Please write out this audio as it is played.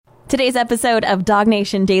Today's episode of Dog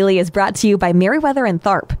Nation Daily is brought to you by Merriweather and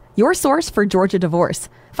Tharp, your source for Georgia divorce.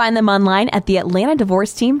 Find them online at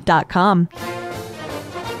theatlantadivorceteam.com.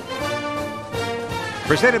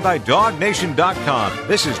 Presented by DogNation.com.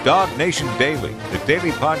 This is Dog Nation Daily, the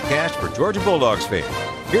daily podcast for Georgia Bulldogs fans.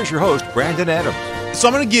 Here's your host, Brandon Adams. So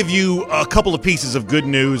I'm going to give you a couple of pieces of good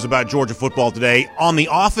news about Georgia football today on the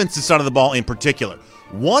offensive side of the ball in particular.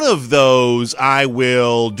 One of those I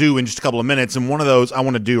will do in just a couple of minutes, and one of those I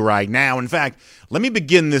want to do right now. In fact, let me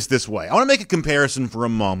begin this way. I want to make a comparison for a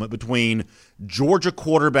moment between Georgia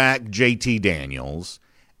quarterback J.T. Daniels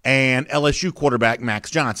and LSU quarterback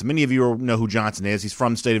Max Johnson. Many of you know who Johnson is. He's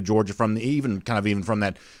from the state of Georgia, from even from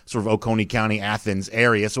that sort of Oconee County, Athens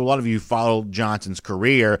area. So a lot of you followed Johnson's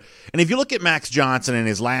career. And if you look at Max Johnson in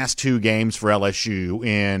his last two games for LSU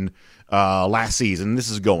in last season, this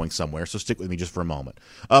is going somewhere, so stick with me just for a moment.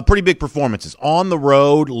 Pretty big performances. On the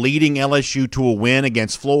road, leading LSU to a win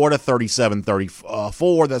against Florida,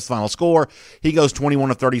 37-34. That's the final score. He goes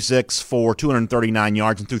 21 of 36 for 239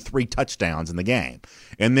 yards and threw 3 touchdowns in the game.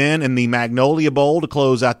 And then in the Magnolia Bowl to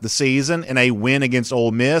close out the season, in a win against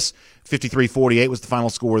Ole Miss, 53-48 was the final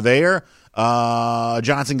score there.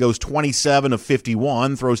 Johnson goes 27 of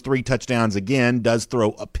 51, throws 3 touchdowns again, does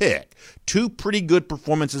throw a pick. 2 pretty good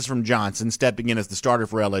performances from Johnson, stepping in as the starter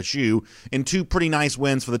for LSU, and 2 pretty nice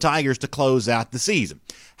wins for the Tigers to close out the season.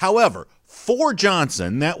 However, for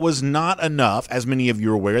Johnson, that was not enough, as many of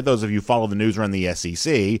you are aware, those of you who follow the news around the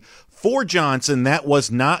SEC. For Johnson, that was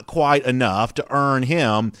not quite enough to earn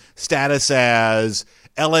him status as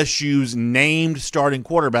LSU's named starting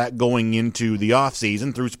quarterback going into the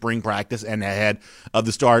offseason through spring practice and ahead of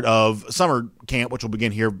the start of summer camp, which will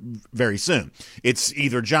begin here very soon. It's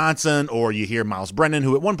either Johnson or you hear Miles Brennan,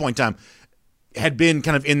 who at one point in time had been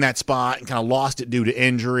kind of in that spot and kind of lost it due to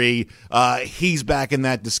injury. He's back in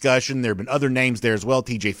that discussion. There have been other names there as well.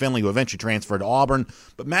 TJ Finley, who eventually transferred to Auburn.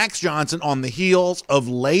 But Max Johnson, on the heels of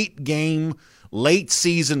late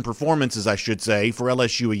season performances, I should say, for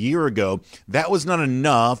LSU a year ago, that was not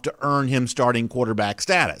enough to earn him starting quarterback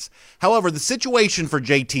status. However, the situation for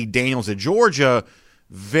J.T. Daniels at Georgia,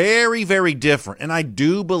 very, very different, and I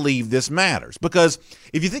do believe this matters because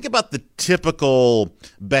if you think about the typical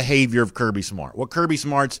behavior of Kirby Smart, what Kirby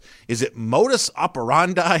Smart's, is it modus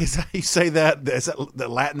operandi? Is that how you say that? Is that the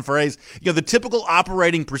Latin phrase? You know, the typical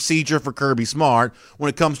operating procedure for Kirby Smart when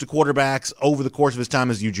it comes to quarterbacks over the course of his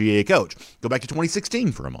time as UGA coach. Go back to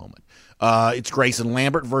 2016 for a moment. It's Grayson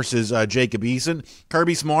Lambert versus Jacob Eason.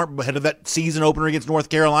 Kirby Smart, ahead of that season opener against North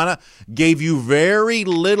Carolina, gave you very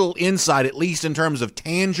little insight, at least in terms of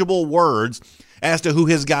tangible words, as to who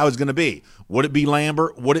his guy was going to be. Would it be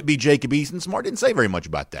Lambert? Would it be Jacob Eason? Smart didn't say very much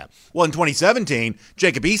about that. Well, in 2017,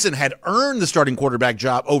 Jacob Eason had earned the starting quarterback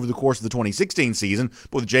job over the course of the 2016 season,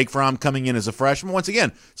 but with Jake Fromm coming in as a freshman. Once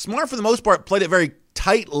again, Smart, for the most part, played it very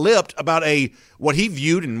tight-lipped about what he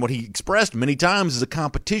viewed and what he expressed many times as a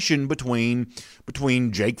competition between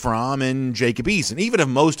Jake Fromm and Jacob Eason. Even if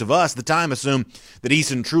most of us at the time assumed that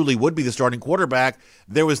Eason truly would be the starting quarterback,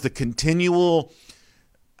 there was the continual,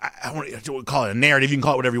 I want to call it a narrative, you can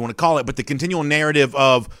call it whatever you want to call it, but the continual narrative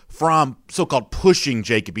of Fromm so-called pushing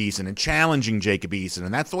Jacob Eason and challenging Jacob Eason.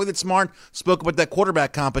 And that's the way that Smart spoke about that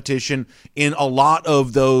quarterback competition in a lot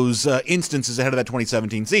of those instances ahead of that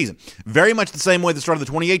 2017 season. Very much the same way the start of the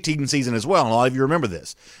 2018 season as well, and a lot of you remember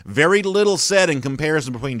this. Very little said in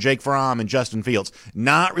comparison between Jake Fromm and Justin Fields.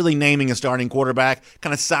 Not really naming a starting quarterback,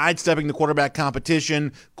 kind of sidestepping the quarterback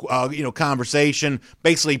competition, conversation,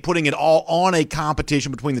 basically putting it all on a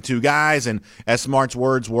competition between the two guys, and as Smart's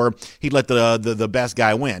words were, he'd let the best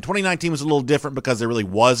guy win. 2019 was a little different because there really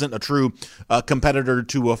wasn't a true competitor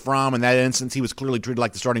to Fromm. In that instance, he was clearly treated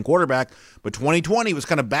like the starting quarterback. But 2020 was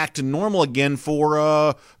kind of back to normal again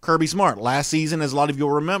for Kirby Smart. Last season, as a lot of you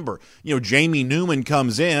will remember, Jamie Newman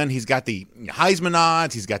comes in. He's got the Heisman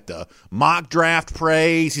odds. He's got the mock draft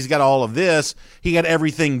praise. He's got all of this. He got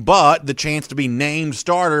everything but the chance to be named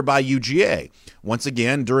starter by UGA. Once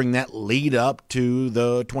again, during that lead up to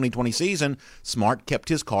the 2020 season, Smart kept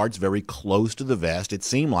his cards very close to the vest, it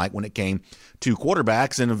seemed like, when it came to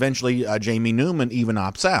quarterbacks, and eventually Jamie Newman even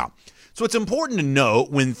opts out. So it's important to note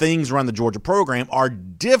when things around the Georgia program are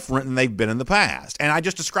different than they've been in the past. And I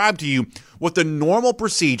just described to you what the normal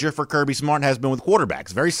procedure for Kirby Smart has been with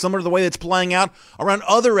quarterbacks. Very similar to the way that's playing out around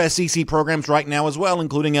other SEC programs right now as well,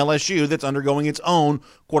 including LSU, that's undergoing its own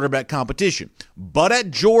quarterback competition. But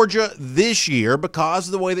at Georgia this year, because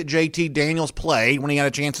of the way that J.T. Daniels played when he had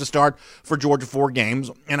a chance to start for Georgia 4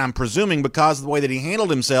 games, and I'm presuming because of the way that he handled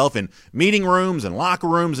himself in meeting rooms and locker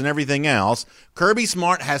rooms and everything else, Kirby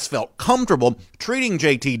Smart has felt comfortable treating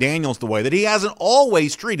JT Daniels the way that he hasn't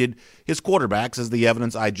always treated his quarterbacks, as the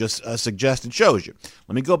evidence I just suggested shows you.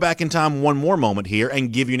 Let me go back in time one more moment here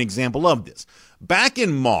and give you an example of this. Back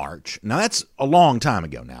in March, now that's a long time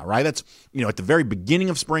ago now, right? That's, at the very beginning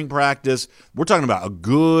of spring practice. We're talking about a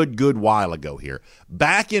good while ago here.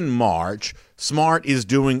 Back in March, Smart is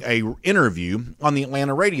doing a interview on the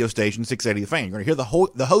Atlanta radio station 680 The Fan. You're going to hear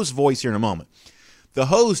the host's voice here in a moment. The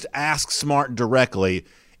host asks Smart directly,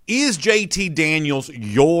 is JT Daniels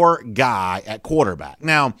your guy at quarterback?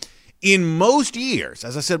 Now, in most years,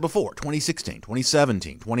 as I said before, 2016,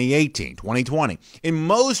 2017, 2018, 2020, in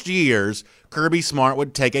most years, Kirby Smart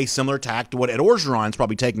would take a similar tack to what Ed Orgeron's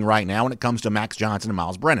probably taking right now when it comes to Max Johnson and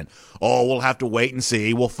Miles Brennan. Oh, we'll have to wait and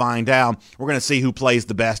see. We'll find out. We're going to see who plays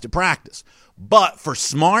the best at practice. But for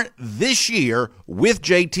Smart this year with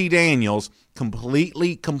JT Daniels,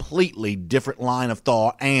 completely different line of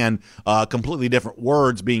thought and completely different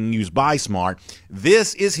words being used by Smart.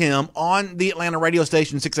 This is him on the Atlanta radio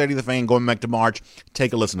station 680 The Fan going back to March.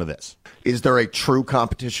 Take a listen to this. Is there a true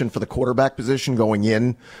competition for the quarterback position going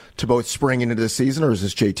in to both spring and into the season, or is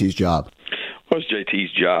this JT's job? Well, it's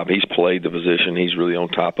JT's job. He's played the position. He's really on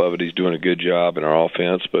top of it. He's doing a good job in our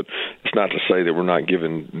offense, but it's not to say that we're not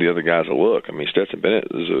giving the other guys a look. I mean, Stetson Bennett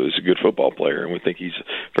is a good football player, and we think he's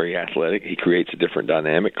very athletic. He creates a different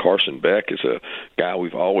dynamic. Carson Beck is a guy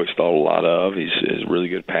we've always thought a lot of. He's a really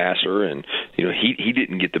good passer, and he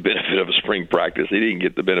didn't get the benefit of a spring practice. He didn't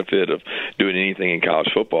get the benefit of doing anything in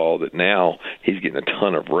college football that now he's getting a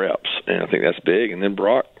ton of reps, and I think that's big. And then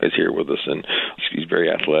Brock is here with us, and he's very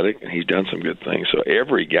athletic, and he's done some good things. So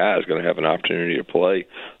every guy is going to have an opportunity to play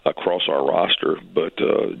across our roster, but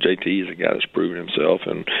JT is a guy that's proven himself,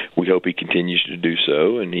 and we hope he continues to do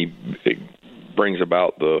so, and he brings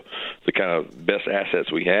about the kind of best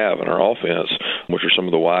assets we have in our offense, which are some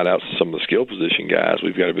of the wideouts and some of the skill position guys.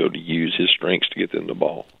 We've got to be able to use his strengths to get them the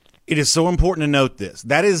ball. It is so important to note this.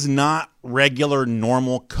 That is not regular,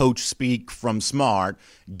 normal coach speak from Smart,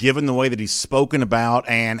 given the way that he's spoken about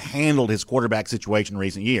and handled his quarterback situation in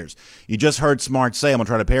recent years. You just heard Smart say, I'm going to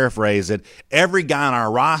try to paraphrase it, every guy on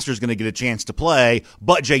our roster is going to get a chance to play,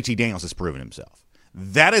 but JT Daniels has proven himself.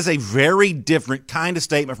 That is a very different kind of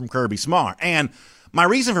statement from Kirby Smart. And my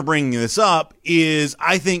reason for bringing this up is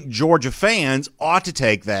I think Georgia fans ought to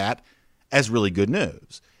take that as really good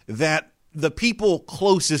news. That the people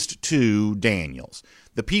closest to Daniels,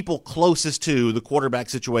 the people closest to the quarterback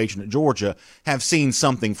situation at Georgia have seen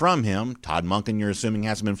something from him. Todd Monken, you're assuming,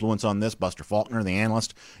 has some influence on this. Buster Faulkner, the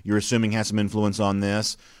analyst, you're assuming has some influence on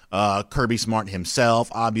this. Kirby Smart himself,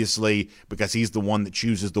 obviously, because he's the one that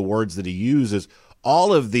chooses the words that he uses.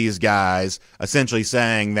 All of these guys essentially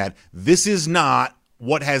saying that this is not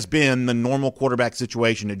what has been the normal quarterback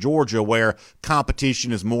situation at Georgia, where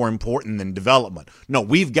competition is more important than development. No,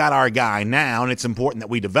 we've got our guy now, and it's important that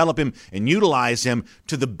we develop him and utilize him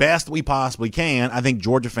to the best we possibly can. I think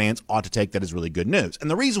Georgia fans ought to take that as really good news. And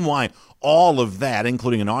the reason why all of that,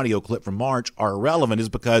 including an audio clip from March, are relevant is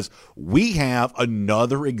because we have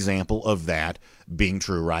another example of that being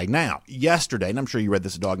true right now. Yesterday, and I'm sure you read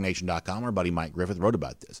this at DogNation.com, our buddy Mike Griffith wrote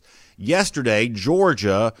about this. Yesterday,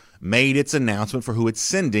 Georgia made its announcement for who it's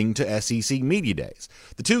sending to SEC Media Days.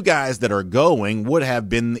 The two guys that are going would have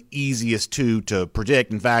been the easiest two to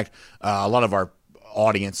predict. In fact, a lot of our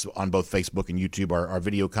audience on both Facebook and YouTube, our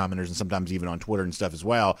video commenters, and sometimes even on Twitter and stuff as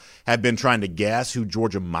well, have been trying to guess who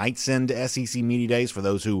Georgia might send to SEC Media Days for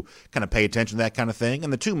those who kind of pay attention to that kind of thing.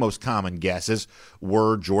 And the two most common guesses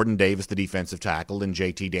were Jordan Davis, the defensive tackle, and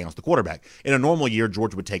JT Daniels, the quarterback. In a normal year,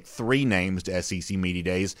 Georgia would take 3 names to SEC Media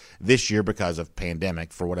Days. This year, because of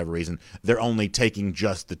pandemic, for whatever reason, they're only taking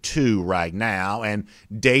just the 2 right now. And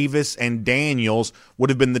Davis and Daniels would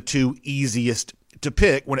have been the 2 easiest to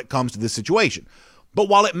pick when it comes to this situation. But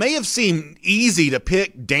while it may have seemed easy to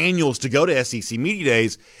pick Daniels to go to SEC Media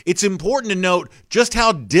Days, it's important to note just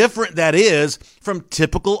how different that is from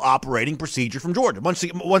typical operating procedure from Georgia. Once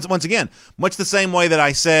again, much the same way that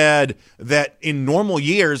I said that in normal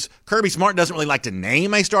years, Kirby Smart doesn't really like to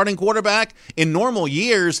name a starting quarterback. In normal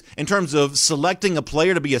years, in terms of selecting a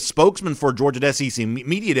player to be a spokesman for Georgia at SEC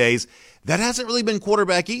Media Days, that hasn't really been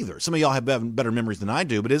quarterback either. Some of y'all have better memories than I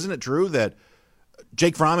do, but isn't it true that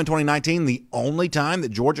Jake Fromm in 2019, the only time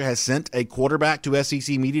that Georgia has sent a quarterback to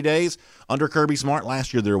SEC Media Days under Kirby Smart?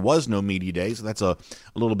 Last year there was no Media Days, so that's a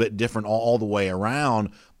little bit different all the way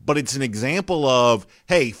around. but it's an example of,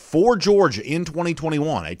 hey, for Georgia in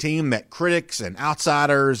 2021, a team that critics and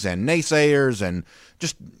outsiders and naysayers and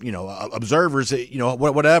just, observers,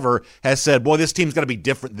 whatever, has said, boy, this team's got to be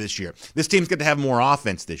different this year. This team's got to have more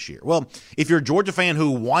offense this year. Well, if you're a Georgia fan who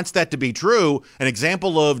wants that to be true, an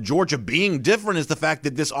example of Georgia being different is the fact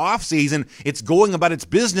that this offseason, it's going about its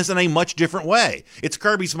business in a much different way. It's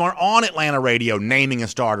Kirby Smart on Atlanta radio naming a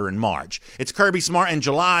starter in March. It's Kirby Smart in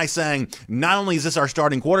July saying, not only is this our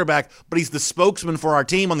starting quarterback, but he's the spokesman for our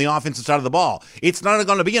team on the offensive side of the ball. It's not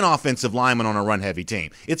going to be an offensive lineman on a run-heavy team.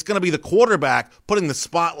 It's going to be the quarterback putting the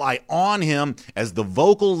spotlight on him as the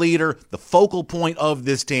vocal leader, the focal point of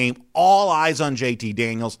this team. All eyes on JT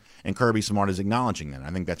Daniels, and Kirby Smart is acknowledging that. I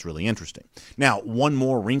think that's really interesting. Now, one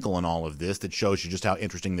more wrinkle in all of this that shows you just how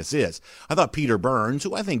interesting this is. I thought Peter Burns,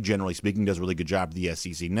 who I think generally speaking does a really good job at the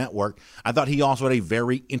SEC Network, I thought he also had a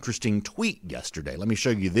very interesting tweet yesterday. Let me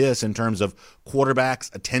show you this in terms of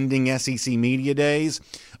quarterbacks attending SEC Media Days.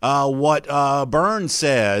 What Burns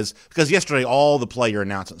says, because yesterday all the player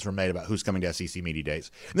announcements were made about who's coming to SEC Media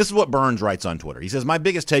Days. And this is what Burns writes on Twitter. He says, my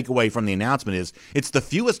biggest takeaway from the announcement is it's the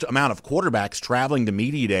fewest amount of quarterbacks traveling to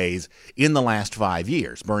media days in the last 5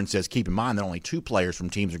 years. Burns says, keep in mind that only 2 players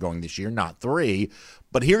from teams are going this year, not 3.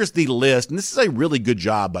 But here's the list, and this is a really good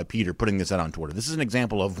job by Peter putting this out on Twitter. This is an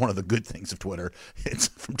example of one of the good things of Twitter. It's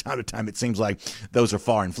from time to time, it seems like those are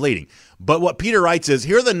far and fleeting. But what Peter writes is,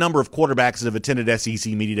 here are the number of quarterbacks that have attended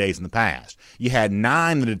SEC Media Days in the past. You had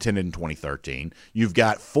 9 that attended in 2013. You've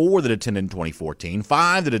got 4 that attended in 2014,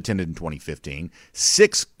 5 that attended in 2015,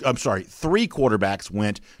 3 quarterbacks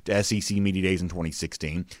went to SEC Media Days in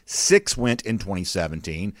 2016, 6 went in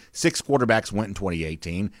 2017, 6 quarterbacks went in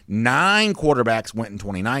 2018, 9 quarterbacks went in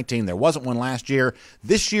 2019. There wasn't one last year.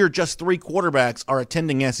 This year, just 3 quarterbacks are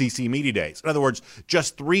attending SEC Media Days. In other words,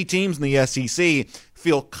 just 3 teams in the SEC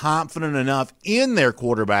feel confident enough in their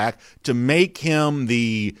quarterback to make him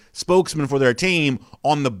the spokesman for their team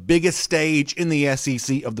on the biggest stage in the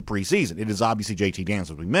SEC of the preseason. It is obviously JT Daniels,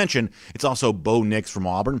 as we mentioned. It's also Bo Nix from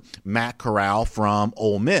Auburn, Matt Corral from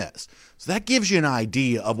Ole Miss. So that gives you an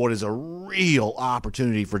idea of what is a real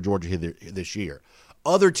opportunity for Georgia this year.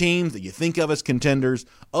 Other teams that you think of as contenders,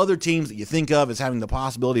 other teams that you think of as having the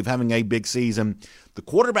possibility of having a big season, the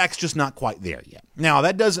quarterback's just not quite there yet. Now,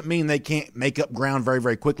 that doesn't mean they can't make up ground very,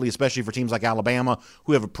 very quickly, especially for teams like Alabama,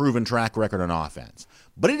 who have a proven track record on offense.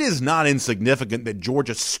 But it is not insignificant that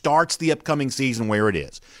Georgia starts the upcoming season where it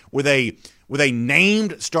is, with a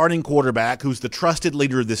named starting quarterback who's the trusted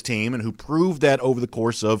leader of this team and who proved that over the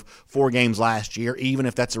course of 4 games last year, even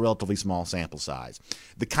if that's a relatively small sample size.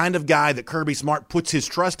 The kind of guy that Kirby Smart puts his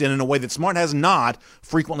trust in a way that Smart has not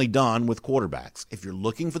frequently done with quarterbacks. If you're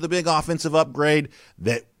looking for the big offensive upgrade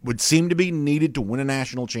that would seem to be needed to win a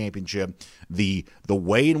national championship, the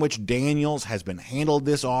way in which Daniels has been handled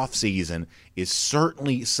this offseason is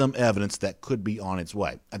certainly some evidence that could be on its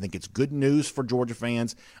way. I think it's good news for Georgia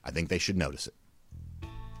fans. I think they should notice it.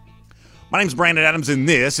 My name's Brandon Adams, and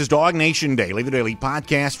this is Dog Nation Daily, the daily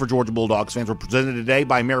podcast for Georgia Bulldogs fans. We're presented today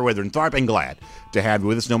by Meriwether and Tharp, and glad to have you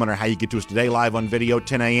with us no matter how you get to us today, live on video,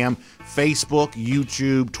 10 a.m., Facebook,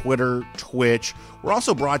 YouTube, Twitter, Twitch. We're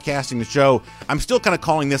also broadcasting the show. I'm still kind of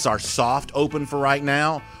calling this our soft open for right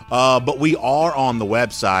now, but we are on the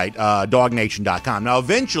website, dognation.com. Now,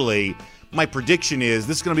 eventually, my prediction is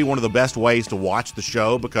this is going to be one of the best ways to watch the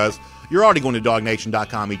show because you're already going to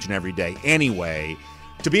dognation.com each and every day anyway.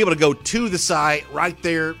 To be able to go to the site right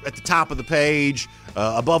there at the top of the page,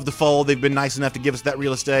 above the fold, they've been nice enough to give us that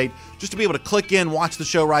real estate. Just to be able to click in, watch the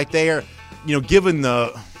show right there, given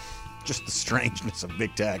just the strangeness of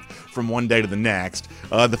big tech from one day to the next,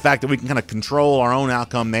 the fact that we can kind of control our own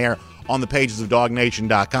outcome there on the pages of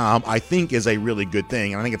dognation.com, I think is a really good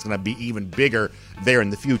thing. And I think it's going to be even bigger there in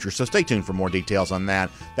the future. So stay tuned for more details on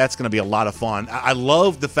that. That's going to be a lot of fun. I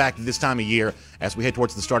love the fact that this time of year, as we head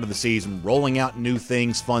towards the start of the season, rolling out new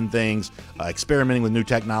things, fun things, experimenting with new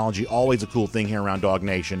technology, always a cool thing here around Dog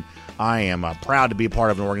Nation. I am proud to be a part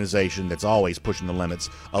of an organization that's always pushing the limits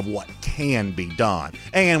of what can be done.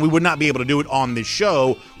 And we would not be able to do it on this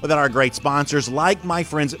show without our great sponsors, like my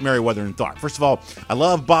friends at Meriwether and Tharp. First of all, I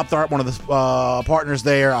love Bob Tharp, one of the partners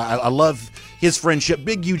there. I love his friendship,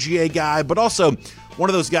 big UGA guy, but also one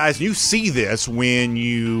of those guys, you see this when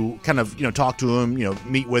you kind of, talk to him,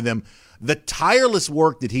 meet with him, the tireless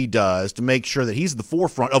work that he does to make sure that he's at the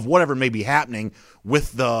forefront of whatever may be happening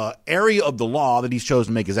with the area of the law that he's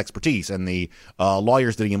chosen to make his expertise and the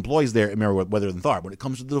lawyers that he employs there at Meriwether and Tharp when it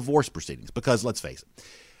comes to the divorce proceedings. Because let's face it,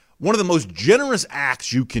 one of the most generous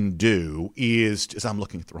acts you can do is, as I'm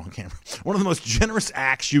looking at the wrong camera, one of the most generous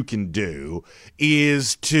acts you can do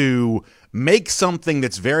is to make something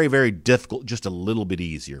that's very, very difficult just a little bit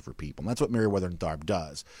easier for people. And that's what Merriweather and Tharp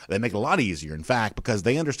does. They make it a lot easier, in fact, because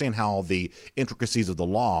they understand how the intricacies of the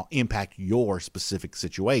law impact your specific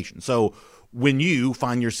situation. So when you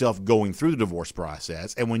find yourself going through the divorce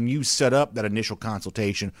process, and when you set up that initial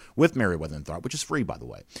consultation with Merriweather and Tharp, which is free, by the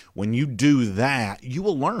way, when you do that, you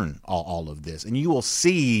will learn all of this, and you will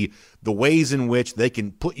see the ways in which they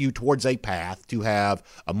can put you towards a path to have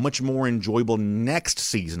a much more enjoyable next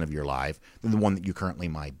season of your life than the one that you currently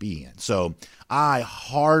might be in. So I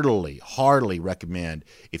heartily recommend,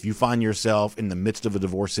 if you find yourself in the midst of a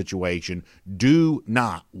divorce situation, do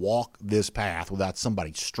not walk this path without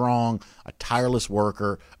somebody strong, a tireless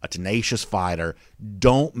worker, a tenacious fighter.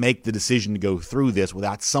 Don't make the decision to go through this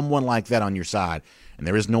without someone like that on your side. And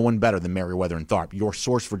there is no one better than Merriweather and Tharp, your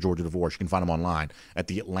source for Georgia divorce. You can find them online at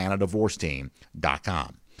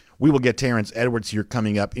theatlantadivorceteam.com. We will get Terrence Edwards here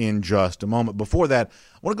coming up in just a moment. Before that,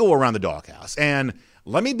 I want to go around the doghouse. And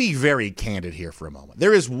let me be very candid here for a moment.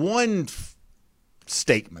 There is one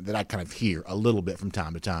statement that I kind of hear a little bit from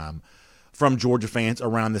time to time from Georgia fans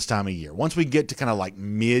around this time of year. Once we get to kind of like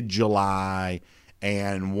mid-July,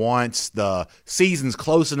 and once the season's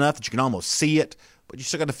close enough that you can almost see it, but you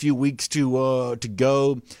still got a few weeks to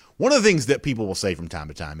go. One of the things that people will say from time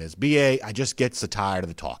to time is, BA, I just get so tired of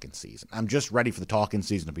the talking season. I'm just ready for the talking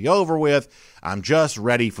season to be over with. I'm just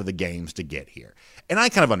ready for the games to get here. And I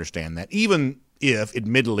kind of understand that, even if,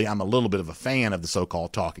 admittedly, I'm a little bit of a fan of the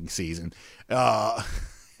so-called talking season. Let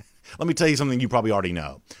me tell you something you probably already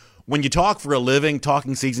know. When you talk for a living,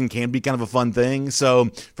 talking season can be kind of a fun thing. So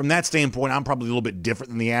from that standpoint, I'm probably a little bit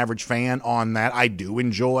different than the average fan on that. I do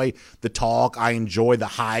enjoy the talk. I enjoy the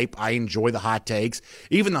hype. I enjoy the hot takes.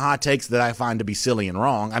 Even the hot takes that I find to be silly and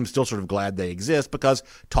wrong, I'm still sort of glad they exist, because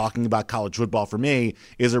talking about college football for me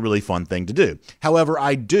is a really fun thing to do. However,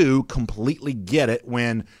 I do completely get it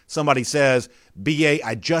when somebody says, BA,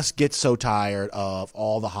 I just get so tired of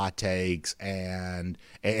all the hot takes and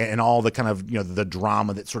all the kind of, the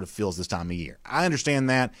drama that sort of fills this time of year. I understand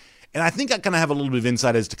that, and I think I kind of have a little bit of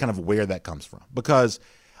insight as to kind of where that comes from, because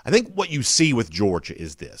I think what you see with Georgia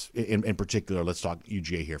is this. In particular, let's talk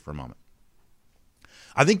UGA here for a moment.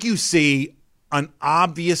 I think you see an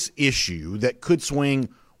obvious issue that could swing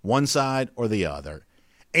one side or the other,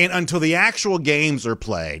 and until the actual games are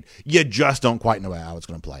played, you just don't quite know how it's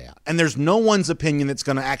going to play out. And there's no one's opinion that's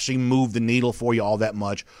going to actually move the needle for you all that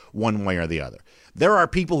much one way or the other. There are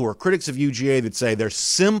people who are critics of UGA that say they're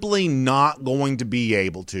simply not going to be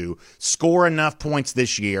able to score enough points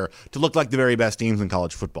this year to look like the very best teams in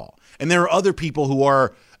college football. And there are other people who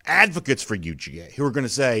are advocates for UGA who are going to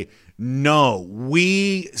say, no,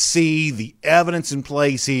 we see the evidence in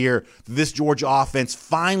place here. This Georgia offense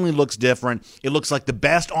finally looks different. It looks like the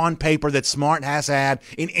best on paper that Smart has had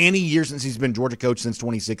in any year since he's been Georgia coach since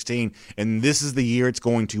 2016, and this is the year it's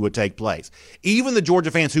going to take place. Even the Georgia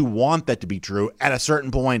fans who want that to be true at a certain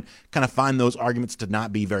point kind of find those arguments to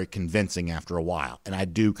not be very convincing after a while, and I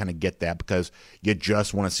do kind of get that, because you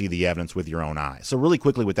just want to see the evidence with your own eyes. So really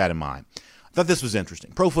quickly with that in mind, I thought this was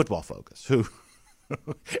interesting. Pro Football Focus, who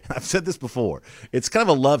I've said this before, it's kind of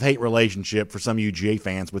a love-hate relationship for some UGA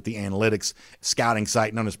fans with the analytics scouting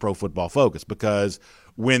site known as Pro Football Focus, because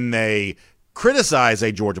when they criticize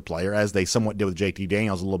a Georgia player, as they somewhat did with JT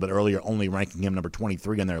Daniels a little bit earlier, only ranking him number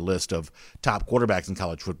 23 on their list of top quarterbacks in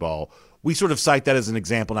college football, we sort of cite that as an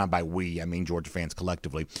example, not by we, I mean Georgia fans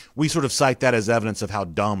collectively. We sort of cite that as evidence of how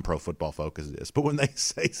dumb Pro Football Focus is. But when they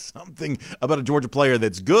say something about a Georgia player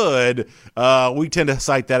that's good, we tend to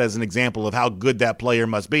cite that as an example of how good that player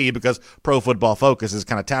must be, because Pro Football Focus is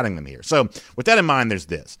kind of touting them here. So with that in mind, there's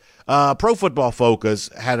this. Pro Football Focus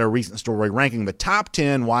had a recent story ranking the top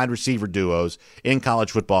 10 wide receiver duos in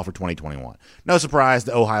college football for 2021. No surprise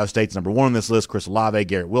that Ohio State's number one on this list, Chris Olave,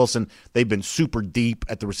 Garrett Wilson. They've been super deep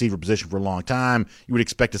at the receiver position for a long time. You would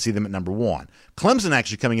expect to see them at number one. Clemson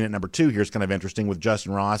actually coming in at number two here is kind of interesting with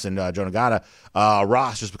Justin Ross and Joe Nagata.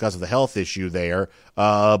 Ross just because of the health issue there,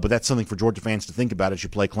 but that's something for Georgia fans to think about as you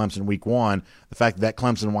play Clemson week one. The fact that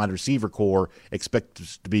Clemson wide receiver core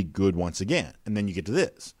expects to be good once again. And then you get to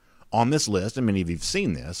this. On this list, and many of you have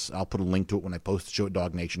seen this, I'll put a link to it when I post the show at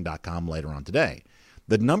dognation.com later on today.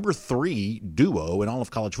 The number 3 duo in all of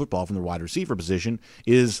college football from the wide receiver position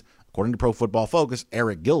is, according to Pro Football Focus,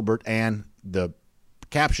 Eric Gilbert, and the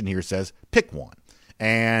caption here says, pick one.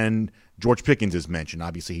 And George Pickens is mentioned.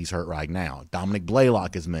 Obviously, he's hurt right now. Dominic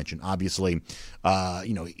Blaylock is mentioned. Obviously,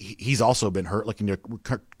 he's also been hurt, looking to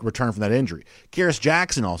return from that injury. Karis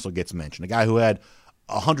Jackson also gets mentioned, a guy who had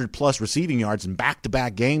 100-plus receiving yards in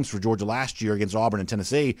back-to-back games for Georgia last year against Auburn and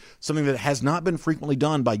Tennessee, something that has not been frequently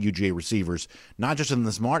done by UGA receivers, not just in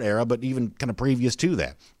the Smart era, but even kind of previous to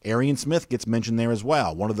that. Arian Smith gets mentioned there as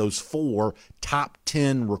well, one of those 4 top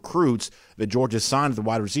 10 recruits that Georgia signed at the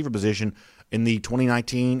wide receiver position in the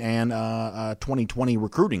 2019 and 2020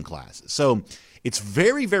 recruiting classes. So it's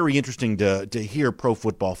very, very interesting to hear Pro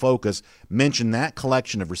Football Focus mention that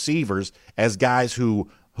collection of receivers as guys who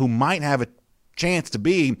might have a chance to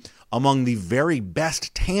be among the very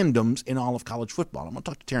best tandems in all of college football. I'm going to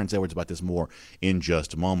talk to Terrence Edwards about this more in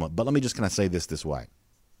just a moment, but let me just kind of say this way.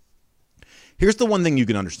 Here's the one thing you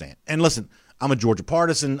can understand. And listen, I'm a Georgia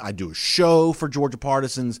partisan. I do a show for Georgia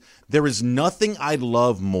partisans. There is nothing I'd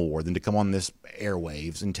love more than to come on this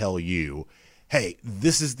airwaves and tell you, hey,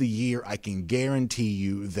 this is the year I can guarantee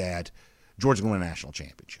you that Georgia's going to win a national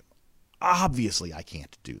championship. Obviously, I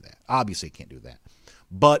can't do that.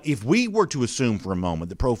 But if we were to assume for a moment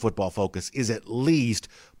that Pro Football Focus is at least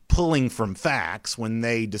pulling from facts when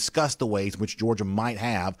they discuss the ways in which Georgia might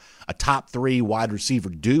have a top 3 wide receiver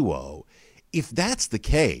duo, if that's the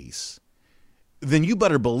case, then you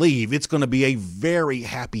better believe it's going to be a very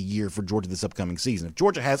happy year for Georgia this upcoming season. If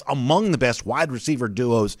Georgia has among the best wide receiver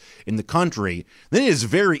duos in the country, then it is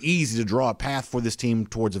very easy to draw a path for this team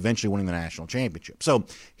towards eventually winning the national championship. So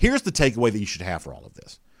here's the takeaway that you should have for all of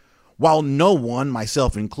this. While no one,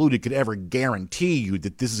 myself included, could ever guarantee you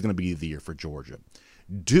that this is going to be the year for Georgia,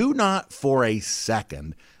 do not for a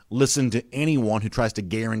second listen to anyone who tries to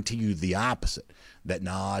guarantee you the opposite, that,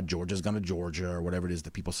 Georgia's going to Georgia, or whatever it is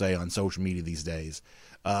that people say on social media these days.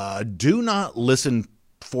 Do not listen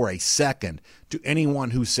for a second to anyone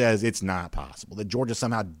who says it's not possible, that Georgia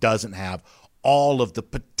somehow doesn't have all of the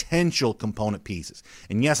potential component pieces.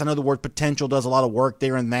 And yes, I know the word potential does a lot of work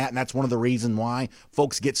there and that's one of the reasons why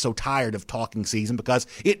folks get so tired of talking season, because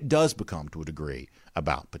it does become, to a degree,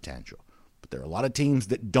 about potential. But there are a lot of teams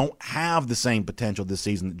that don't have the same potential this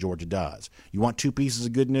season that Georgia does. You want 2 pieces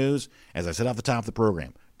of good news? As I said off the top of the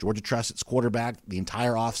program, Georgia trusts its quarterback. The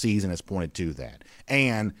entire offseason has pointed to that.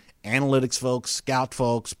 And analytics folks, scout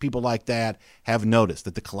folks, people like that have noticed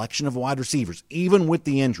that the collection of wide receivers, even with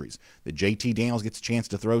the injuries that JT Daniels gets a chance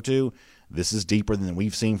to throw to, this is deeper than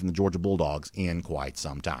we've seen from the Georgia Bulldogs in quite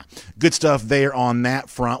some time. Good stuff there on that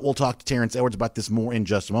front. We'll talk to Terrence Edwards about this more in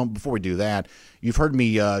just a moment. Before we do that, you've heard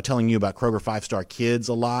me telling you about Kroger 5-Star Kids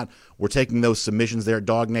a lot. We're taking those submissions there at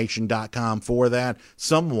DogNation.com for that.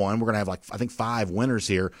 We're going to have I think 5 winners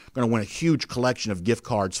here. We're going to win a huge collection of gift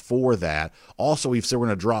cards for that. Also, we've said we're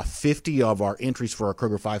going to draw 50 of our entries for our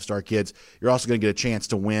Kroger 5-Star Kids. You're also going to get a chance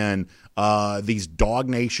to win these Dog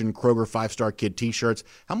Nation Kroger 5-Star Kid t-shirts.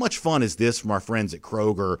 How much fun is this from our friends at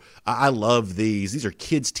Kroger? I love these. These are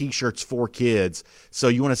kids t-shirts for kids. So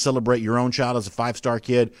you want to celebrate your own child as a 5-star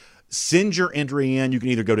kid? Send your entry in. You can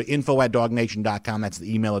either go to info@dognation.com. That's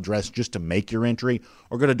the email address just to make your entry,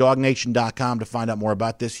 or go to dognation.com to find out more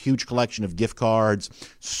about this huge collection of gift cards.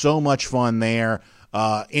 So much fun there.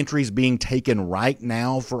 Entries being taken right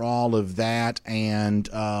now for all of that, and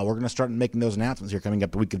we're going to start making those announcements here coming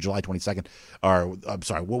up the week of July 22nd, or I'm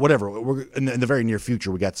sorry, whatever. We're in the very near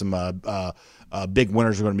future. We got some big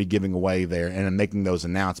winners we're going to be giving away there and making those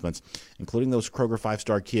announcements, including those Kroger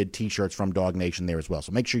 5-Star Kid t-shirts from Dog Nation there as well.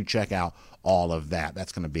 So make sure you check out all of that.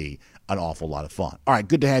 That's going to be an awful lot of fun. All right,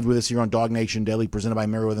 good to have you with us here on Dog Nation Daily, presented by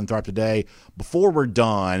Meriwether and Tharp today. Before we're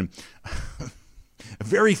done, a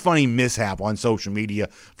very funny mishap on social media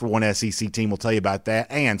for one SEC team. We'll tell you about that,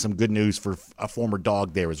 and some good news for a former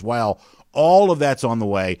Dog there as well. All of that's on the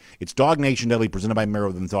way. It's Dog Nation Daily, presented by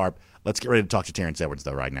Meriwether and Tharp. Let's get ready to talk to Terrence Edwards,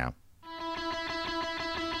 though, right now.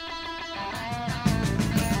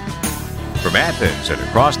 From Athens and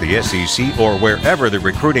across the SEC or wherever the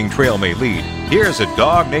recruiting trail may lead, here's a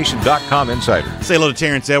DogNation.com insider. Say hello to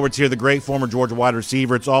Terrence Edwards here, the great former Georgia wide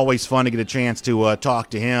receiver. It's always fun to get a chance to talk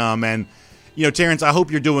to him. And, you know, Terrence, I hope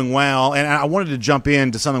you're doing well. And I wanted to jump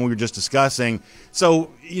into something we were just discussing. So,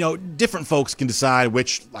 you know, different folks can decide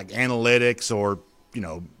which, like, analytics or, you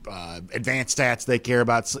know, advanced stats they care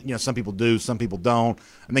about. You know, some people do, some people don't.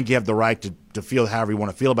 I think you have the right to feel however you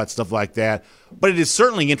want to feel about stuff like that. But it is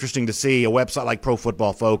certainly interesting to see a website like Pro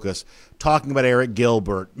Football Focus talking about Eric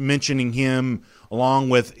Gilbert, mentioning him along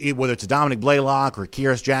with, whether it's a Dominic Blaylock or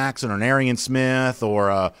Kearis Jackson or an Arian Smith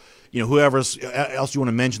or you know, whoever else you want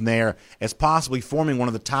to mention there, as possibly forming one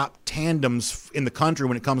of the top tandems in the country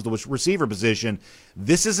when it comes to the receiver position.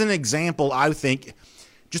 This is an example, I think,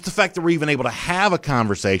 just the fact that we're even able to have a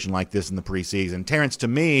conversation like this in the preseason. Terrence, to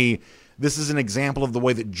me, this is an example of the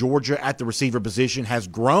way that Georgia at the receiver position has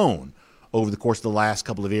grown over the course of the last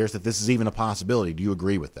couple of years, that this is even a possibility. Do you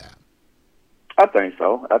agree with that? I think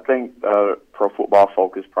so. I think Pro Football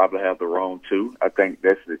Focus probably have the wrong too. I think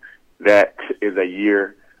that is a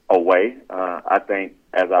year away. I think,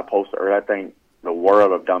 as I posted earlier, I think the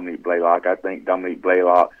world of Dominique Blaylock. I think Dominique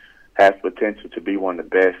Blaylock has potential to be one of the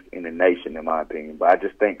best in the nation, in my opinion. But I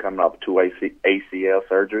just think coming off 2 ACL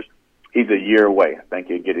surgeries, he's a year away. I think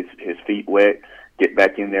he'll get his feet wet, get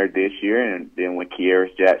back in there this year, and then when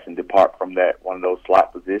Kearis Jackson depart from that one of those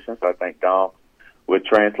slot positions, I think Dom would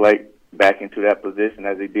translate back into that position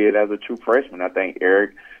as he did as a true freshman. I think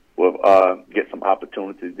Eric will get some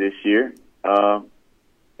opportunities this year, and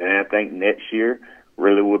I think next year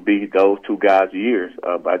really would be those two guys' years.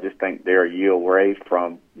 But I just think they're a year away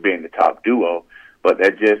from being the top duo. But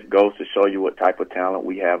that just goes to show you what type of talent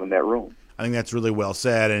we have in that room. I think that's really well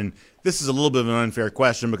said, and this is a little bit of an unfair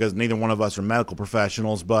question because neither one of us are medical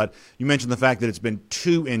professionals, but you mentioned the fact that it's been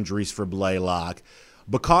 2 injuries for Blaylock.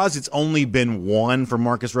 Because it's only been 1 for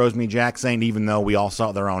Marcus Rosemy-Jacksaint, even though we all saw it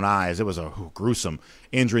with our own eyes, it was a gruesome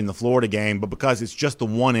injury in the Florida game, but because it's just the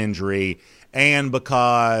 1 injury and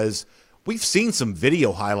because we've seen some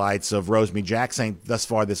video highlights of Rosemy-Jacksaint thus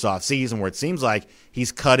far this offseason where it seems like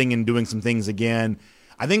he's cutting and doing some things again.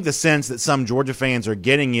 I think the sense that some Georgia fans are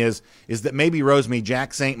getting is that maybe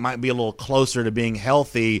Rosemy-Jacksaint might be a little closer to being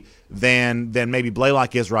healthy than maybe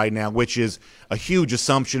Blaylock is right now, which is a huge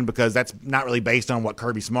assumption because that's not really based on what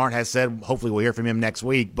Kirby Smart has said. Hopefully we'll hear from him next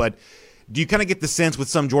week. But do you kind of get the sense with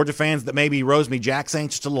some Georgia fans that maybe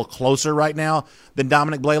Rosemy-Jacksaint's just a little closer right now than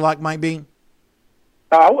Dominique Blaylock might be?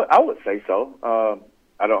 I would say so.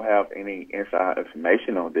 I don't have any inside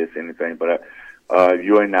information on this or anything, but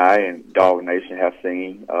you and I and Dog Nation have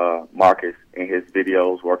seen Marcus in his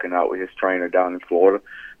videos working out with his trainer down in Florida.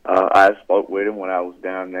 I spoke with him when I was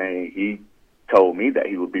down there, and he told me that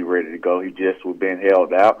he would be ready to go. He just was being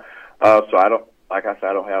held out. So I don't, like I said,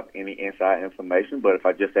 I don't have any inside information, but if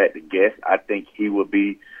I just had to guess, I think he would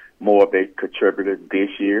be more of a contributor this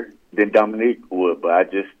year than Dominique would. But I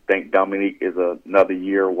just think Dominique is another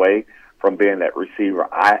year away from being that receiver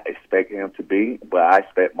I expect him to be, but I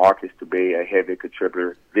expect Marcus to be a heavy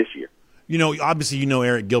contributor this year. You know, obviously you know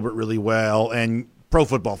Eric Gilbert really well, and Pro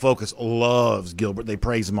Football Focus loves Gilbert. They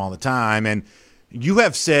praise him all the time, and you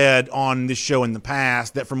have said on this show in the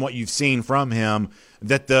past that from what you've seen from him,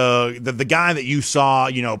 that the guy that you saw,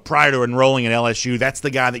 you know, prior to enrolling at LSU, that's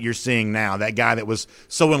the guy that you're seeing now, that guy that was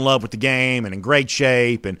so in love with the game and in great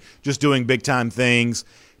shape and just doing big-time things.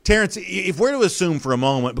 Terrence, if we're to assume for a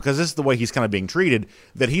moment, because this is the way he's kind of being treated,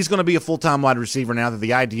 that he's going to be a full-time wide receiver now, that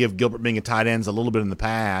the idea of Gilbert being a tight end is a little bit in the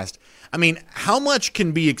past, I mean, how much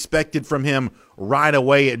can be expected from him right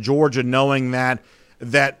away at Georgia, knowing that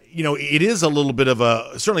you know, it is a little bit of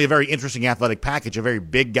certainly a very interesting athletic package, a very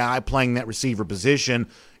big guy playing that receiver position,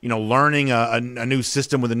 you know, learning a new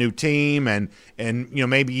system with a new team and you know,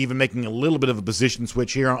 maybe even making a little bit of a position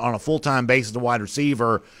switch here on a full-time basis, a wide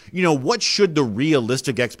receiver. You know, what should the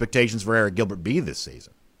realistic expectations for Eric Gilbert be this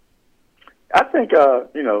season? I think,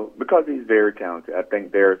 you know, because he's very talented, I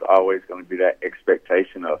think there's always going to be that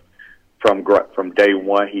expectation of from day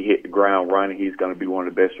one he hit the ground running, he's going to be one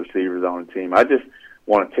of the best receivers on the team. I just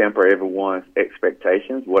want to temper everyone's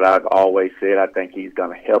expectations. What I've always said, I think he's going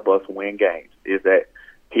to help us win games, is that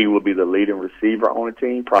he will be the leading receiver on the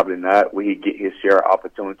team. Probably not. Will he get his share of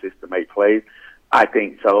opportunities to make plays? I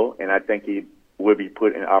think so, and I think he will be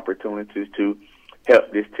put in opportunities to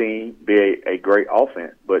help this team be a great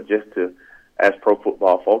offense. But just to, as Pro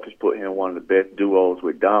Football Focus put him in one of the best duos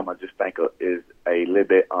with Dom, I just think is a little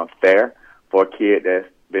bit unfair for a kid that's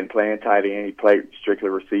been playing tight end. He played strictly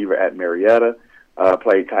receiver at Marietta.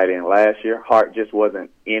 Played tight end last year. Hart just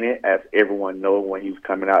wasn't in it, as everyone knows when he was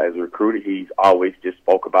coming out as a recruiter. He's always just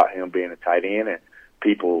spoke about him being a tight end, and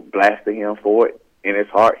people blasted him for it. In his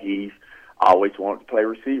heart, he's always wanted to play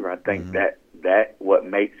receiver. I think that what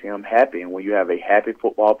makes him happy. And when you have a happy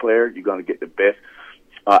football player, you're going to get the best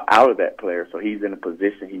out of that player. So he's in a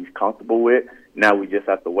position he's comfortable with. Now we just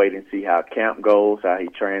have to wait and see how camp goes, how he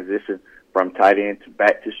transitions from tight end to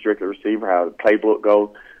back to strictly receiver, how the playbook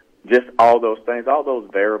goes. Just all those things, all those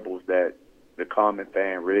variables that the common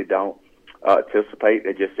fan really don't anticipate.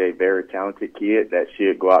 They're just a very talented kid that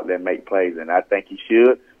should go out there and make plays, and I think he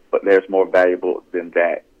should, but there's more valuable than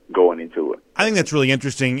that going into it. I think that's really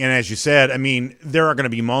interesting, and as you said, I mean, there are going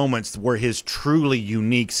to be moments where his truly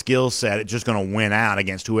unique skill set is just going to win out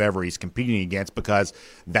against whoever he's competing against because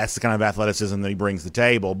that's the kind of athleticism that he brings to the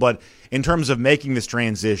table. But in terms of making this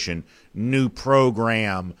transition, new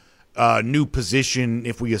program, new position,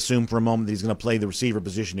 if we assume for a moment that he's going to play the receiver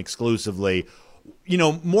position exclusively,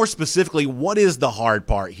 more specifically, what is the hard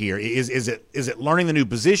part here? Is it learning the new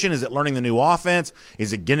position? Is it learning the new offense?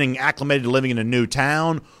 Is it getting acclimated to living in a new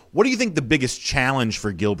town? What do you think the biggest challenge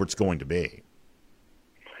for Gilbert's going to be?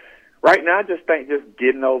 Right now, I just think just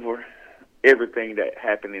getting over everything that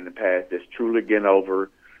happened in the past, just truly getting over,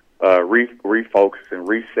 refocusing,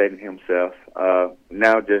 resetting himself.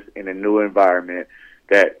 Now just in a new environment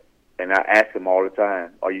and I ask him all the time,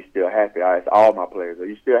 are you still happy? I ask all my players, are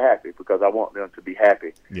you still happy? Because I want them to be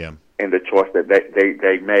happy in the choice that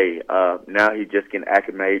they made. Now he's just getting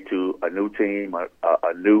acclimated to a new team,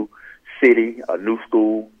 a new city, a new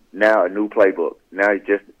school, now a new playbook. Now he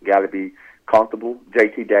just got to be comfortable.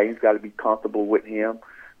 JT Daniels got to be comfortable with him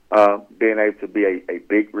being able to be a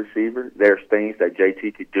big receiver. There's things that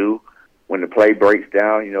JT could do when the play breaks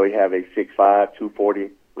down. He have a 6'5", 240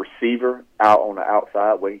 receiver out on the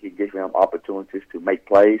outside where he can give him opportunities to make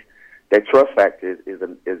plays. That trust factor is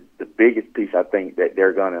the biggest piece, I think, that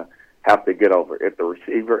they're going to have to get over. If the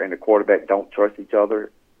receiver and the quarterback don't trust each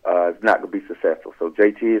other, it's not going to be successful. So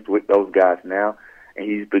JT is with those guys now, and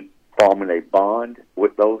he's forming a bond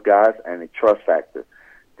with those guys and a trust factor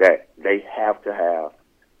that they have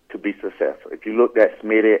to be successful. If you looked at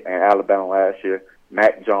Smitty and Alabama last year,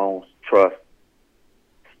 Mac Jones trusts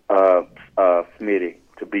Smitty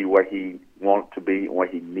to be where he wanted to be and where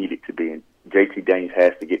he needed to be. And JT Daniels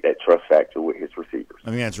has to get that trust factor with his receivers. I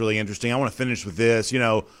think that's really interesting. I want to finish with this.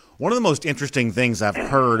 One of the most interesting things I've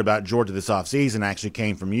heard about Georgia this offseason actually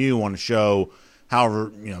came from you on a show,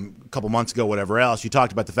 however, a couple months ago, whatever else. You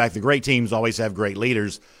talked about the fact that great teams always have great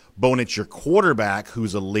leaders, but when it's your quarterback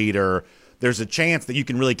who's a leader, there's a chance that you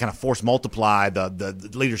can really kind of force multiply the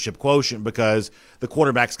leadership quotient because the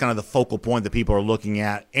quarterback's kind of the focal point that people are looking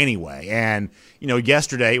at anyway. And,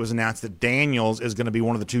 yesterday it was announced that Daniels is going to be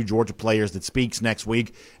one of the 2 Georgia players that speaks next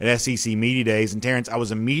week at SEC Media Days. And, Terrence, I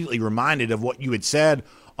was immediately reminded of what you had said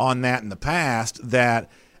on that in the past, that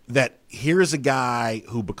here's a guy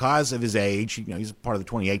who, because of his age, he's part of the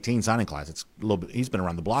 2018 signing class. It's a little bit. He's been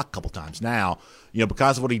around the block a couple times now.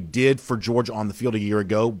 Because of what he did for Georgia on the field a year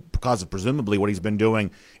ago, because of presumably what he's been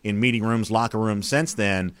doing in meeting rooms, locker rooms since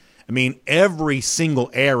then. I mean, every single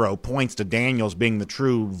arrow points to Daniels being the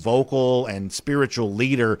true vocal and spiritual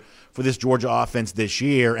leader for this Georgia offense this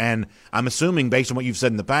year. And I'm assuming, based on what you've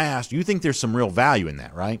said in the past, you think there's some real value in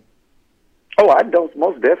that, right? Oh, I don't.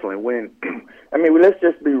 Most definitely. Let's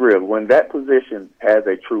just be real. When that position has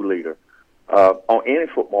a true leader on any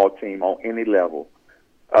football team, on any level,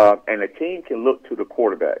 and a team can look to the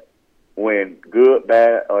quarterback when good,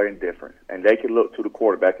 bad, or indifferent, and they can look to the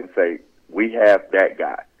quarterback and say, we have that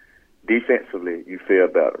guy. Defensively, you feel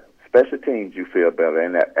better. Special teams, you feel better.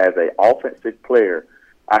 And as an offensive player,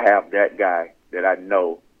 I have that guy that I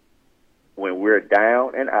know when we're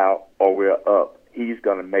down and out or we're up, he's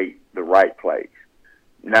going to make the right plays.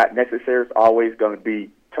 Not necessarily it's always going to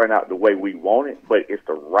turn out the way we want it, but it's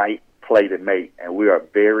the right play to make, and we are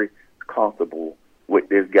very comfortable with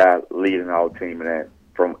this guy leading our team. And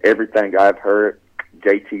from everything I've heard,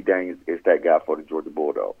 JT Daniels is that guy for the Georgia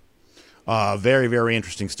Bulldogs. Very, very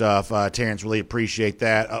interesting stuff. Terrence, really appreciate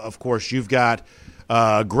that. Of course, you've got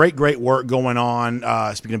great work going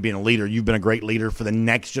on. Speaking of being a leader, you've been a great leader for the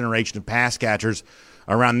next generation of pass catchers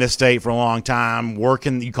around this state for a long time,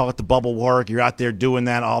 working, you call it the bubble work. You're out there doing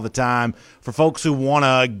that all the time. For folks who want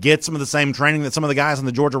to get some of the same training that some of the guys on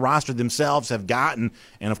the Georgia roster themselves have gotten,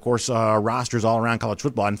 and, of course, rosters all around college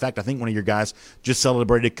football. In fact, I think one of your guys just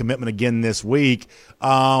celebrated commitment again this week.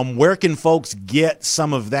 Where can folks get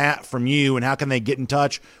some of that from you, and how can they get in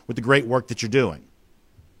touch with the great work that you're doing?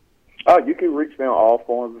 You can reach me on all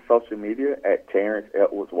forms of social media at Terrence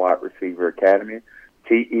Edwards Wide Receiver Academy.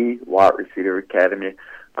 TE Wide Receiver Academy.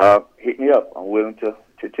 Hit me up. I'm willing to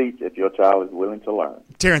teach if your child is willing to learn.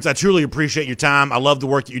 Terrence, I truly appreciate your time. I love the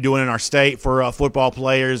work that you're doing in our state for football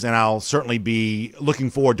players, and I'll certainly be looking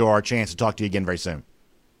forward to our chance to talk to you again very soon.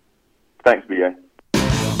 Thanks, B.A.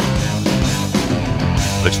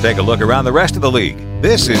 Let's take a look around the rest of the league.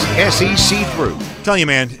 This is SEC Through. I'm telling you,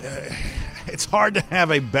 man, it's hard to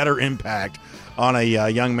have a better impact on a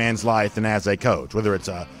young man's life than as a coach, whether it's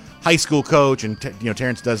a high school coach, and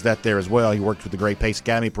Terrence does that there as well. He works with the Great Pace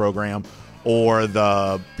Academy program, or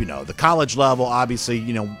the college level. Obviously,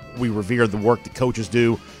 we revere the work that coaches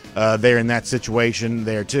do there in that situation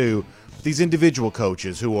there too. But these individual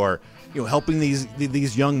coaches who are helping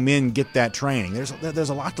these young men get that training. There's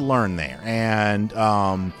a lot to learn there, and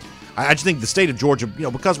I just think the state of Georgia,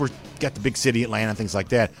 because we've got the big city, Atlanta, and things like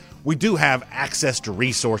that, we do have access to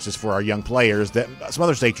resources for our young players that some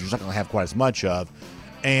other states are just not going to have quite as much of.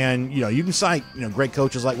 And, you can cite, great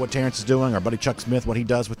coaches like what Terrence is doing, our buddy Chuck Smith, what he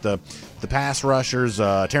does with the pass rushers.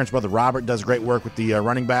 Terrence's brother Robert does great work with the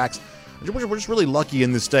running backs. We're just really lucky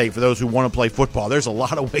in this state for those who want to play football. There's a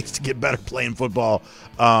lot of ways to get better playing football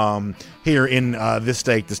here in this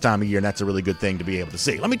state this time of year, and that's a really good thing to be able to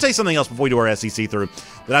see. Let me tell you something else before we do our SEC through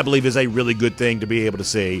that I believe is a really good thing to be able to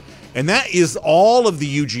see, and that is all of the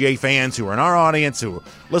UGA fans who are in our audience, who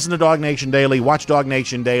listen to Dog Nation Daily, watch Dog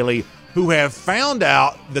Nation Daily, who have found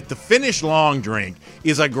out that the Finish Long Drink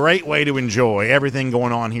is a great way to enjoy everything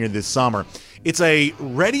going on here this summer. It's a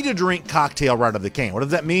ready-to-drink cocktail right out of the can. What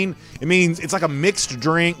does that mean? It means it's like a mixed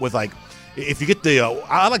drink with, like, if you get the,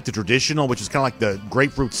 I like the traditional, which is kind of like the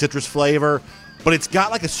grapefruit citrus flavor, but it's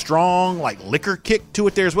got like a strong, like, liquor kick to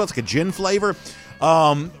it there as well. It's like a gin flavor.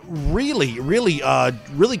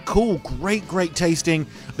 Really cool, great tasting.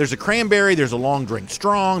 There's a cranberry, there's a long drink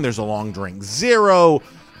strong, there's a long drink zero.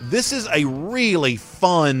 This is a really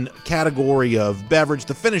fun category of beverage.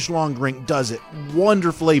 The Finnish long drink does it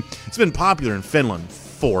wonderfully. It's been popular in Finland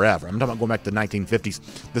forever. I'm talking about going back to the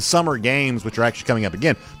 1950s. The Summer Games, which are actually coming up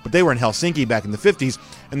again, but they were in Helsinki back in the 50s,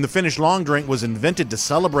 and the Finnish long drink was invented to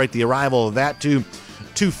celebrate the arrival of that to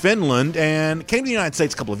Finland and came to the United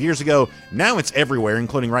States a couple of years ago. Now it's everywhere,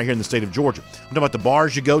 including right here in the state of Georgia. I'm talking about the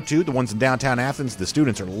bars you go to, the ones in downtown Athens. The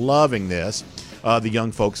students are loving this. The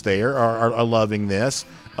young folks there are loving this.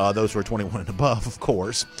 Those who are 21 and above, of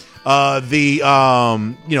course. The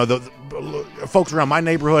folks around my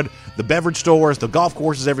neighborhood, the beverage stores, the golf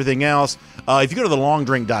courses, everything else. If you go to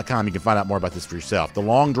thelongdrink.com, you can find out more about this for yourself.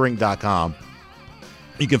 Thelongdrink.com.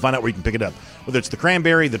 You can find out where you can pick it up. Whether it's the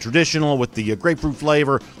cranberry, the traditional with the grapefruit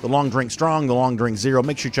flavor, the long drink strong, the long drink zero.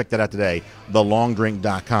 Make sure you check that out today.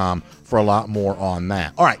 Thelongdrink.com for a lot more on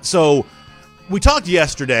that. All right, so we talked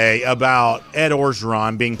yesterday about Ed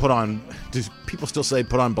Orgeron being put on, do people still say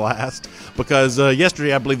put on blast? Because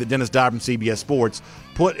yesterday I believe that Dennis Dodd from CBS Sports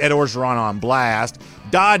put Ed Orgeron on blast.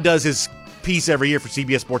 Dodd does his piece every year for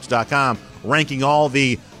CBSSports.com, ranking all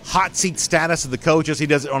the hot seat status of the coaches. He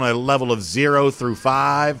does it on a level of 0 through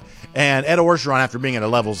 5. And Ed Orgeron, after being at a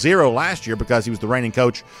level 0 last year because he was the reigning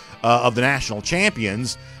coach of the national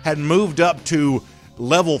champions, had moved up to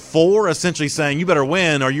level 4, essentially saying you better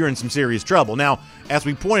win or you're in some serious trouble. Now, as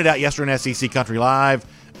we pointed out yesterday in SEC Country Live,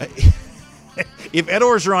 if Ed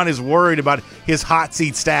Orgeron is worried about his hot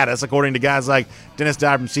seat status, according to guys like Dennis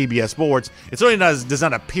Dodd from CBS Sports, it certainly does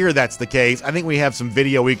not appear that's the case. I think we have some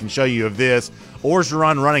video we can show you of this.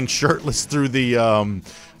 Orgeron running shirtless through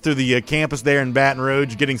the campus there in Baton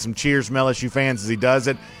Rouge, getting some cheers from LSU fans as he does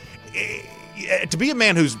it. To be a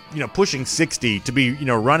man who's pushing 60, to be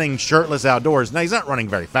running shirtless outdoors. Now he's not running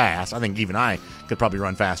very fast. I think even I could probably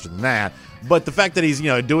run faster than that. But the fact that he's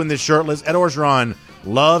doing this shirtless, Ed Orgeron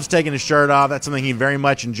loves taking his shirt off. That's something he very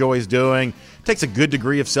much enjoys doing. Takes a good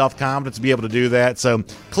degree of self-confidence to be able to do that. So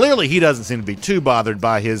clearly he doesn't seem to be too bothered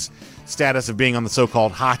by his status of being on the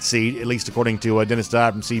so-called hot seat, at least according to Dennis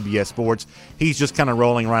Dodd from CBS Sports. He's just kind of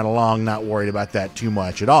rolling right along, not worried about that too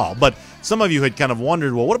much at all. But some of you had kind of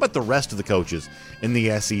wondered, well, what about the rest of the coaches in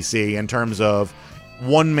the SEC in terms of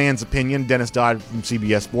one man's opinion, Dennis Dodd from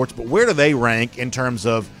CBS Sports, but where do they rank in terms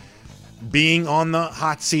of being on the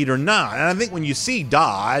hot seat or not? And I think when you see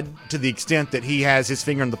Dodd, to the extent that he has his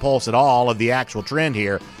finger on the pulse at all of the actual trend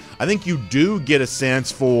here, I think you do get a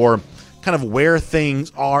sense for kind of where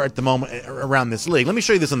things are at the moment around this league. Let me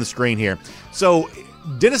show you this on the screen here. So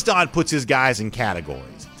Dennis Dodd puts his guys in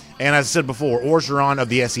categories. And as I said before, Orgeron of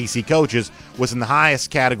the SEC coaches was in the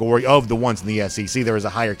highest category of the ones in the SEC. There was a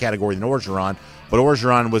higher category than Orgeron, but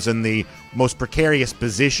Orgeron was in the most precarious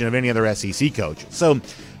position of any other SEC coach. So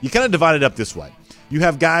you kind of divide it up this way. You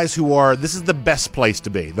have guys who are, this is the best place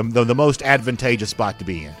to be, the most advantageous spot to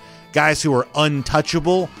be in. Guys who are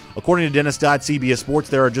untouchable. According to Dennis Dodd, CBS Sports,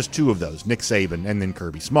 there are just two of those, Nick Saban and then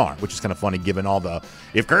Kirby Smart, which is kind of funny given all the,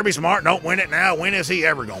 if Kirby Smart don't win it now, when is he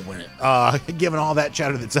ever going to win it? Given all that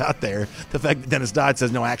chatter that's out there, the fact that Dennis Dodd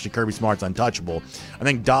says, no, actually Kirby Smart's untouchable, I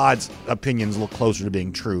think Dodd's opinions look closer to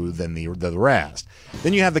being true than the rest.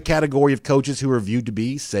 Then you have the category of coaches who are viewed to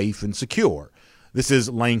be safe and secure. This is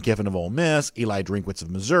Lane Kiffin of Ole Miss, Eli Drinkwitz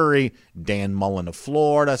of Missouri, Dan Mullen of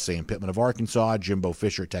Florida, Sam Pittman of Arkansas, Jimbo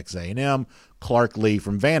Fisher at Texas A&M, Clark Lee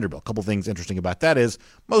from Vanderbilt. A couple things interesting about that is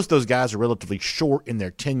most of those guys are relatively short in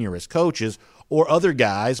their tenure as coaches, or other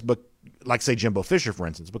guys, but like, say, Jimbo Fisher, for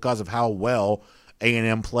instance, because of how well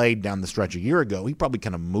A&M played down the stretch a year ago, he probably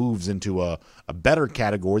kind of moves into a better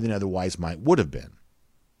category than otherwise would have been.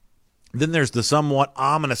 Then there's the somewhat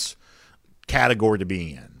ominous category to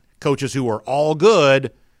be in. Coaches who are all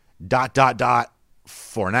good, ...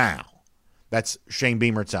 for now. That's Shane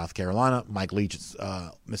Beamer at South Carolina, Mike Leach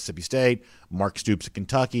at Mississippi State, Mark Stoops at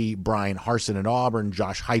Kentucky, Brian Harsin at Auburn,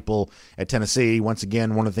 Josh Heupel at Tennessee. Once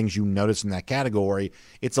again, one of the things you notice in that category,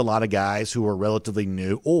 it's a lot of guys who are relatively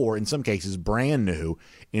new or, in some cases, brand new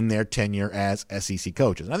in their tenure as SEC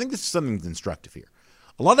coaches. And I think this is something that's instructive here.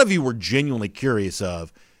 A lot of you were genuinely curious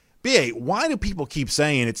of, BA, why do people keep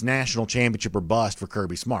saying it's national championship or bust for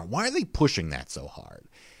Kirby Smart? Why are they pushing that so hard?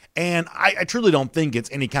 And I truly don't think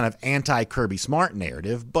it's any kind of anti-Kirby Smart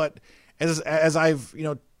narrative, but as I've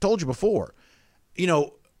told you before,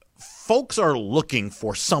 folks are looking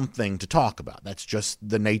for something to talk about. That's just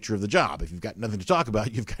the nature of the job. If you've got nothing to talk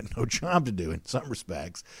about, you've got no job to do in some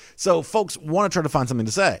respects. So folks want to try to find something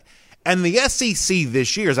to say. And the SEC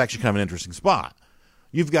this year is actually kind of an interesting spot.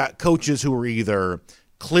 You've got coaches who are either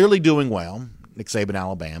clearly doing well, Nick Saban,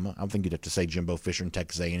 Alabama. I don't think you'd have to say Jimbo Fisher and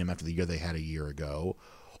Texas A&M after the year they had a year ago.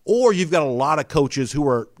 Or you've got a lot of coaches who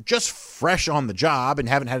are just fresh on the job and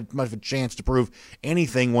haven't had much of a chance to prove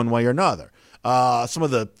anything one way or another. Some of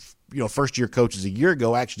the first-year coaches a year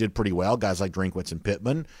ago actually did pretty well, guys like Drinkwitz and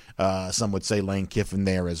Pittman. Some would say Lane Kiffin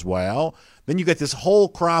there as well. Then you get this whole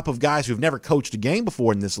crop of guys who've never coached a game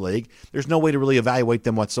before in this league. There's no way to really evaluate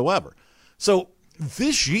them whatsoever. So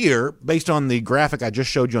this year, based on the graphic I just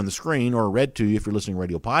showed you on the screen or read to you if you're listening to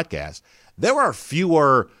radio podcast,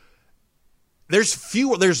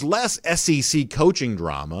 there's less SEC coaching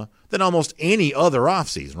drama than almost any other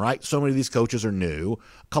offseason, right? So many of these coaches are new.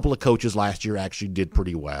 A couple of coaches last year actually did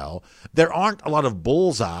pretty well. There aren't a lot of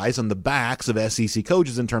bullseyes on the backs of SEC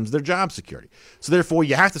coaches in terms of their job security. So therefore,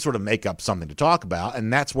 you have to sort of make up something to talk about,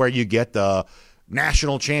 and that's where you get the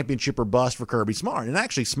national championship or bust for Kirby Smart. And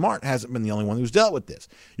actually, Smart hasn't been the only one who's dealt with this.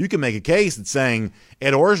 You can make a case that's saying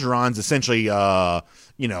Ed Orgeron's essentially, on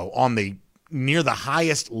the near the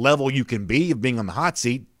highest level you can be of being on the hot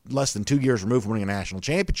seat, less than 2 years removed from winning a national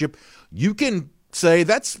championship. You can say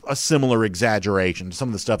that's a similar exaggeration to some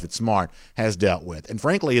of the stuff that Smart has dealt with. And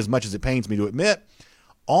frankly, as much as it pains me to admit,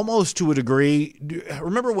 almost to a degree,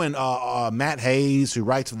 remember when Matt Hayes, who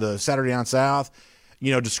writes for the Saturday Down South,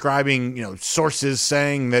 describing, sources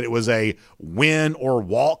saying that it was a win or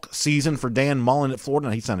walk season for Dan Mullen at Florida.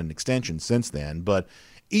 Now, he's signed an extension since then, but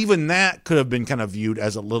even that could have been kind of viewed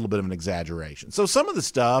as a little bit of an exaggeration. So some of the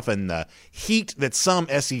stuff and the heat that some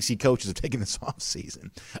SEC coaches have taken this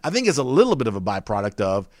offseason, I think is a little bit of a byproduct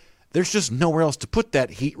of there's just nowhere else to put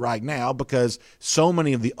that heat right now because so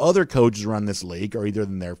many of the other coaches around this league are either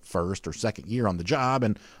in their first or second year on the job,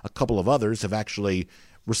 and a couple of others have actually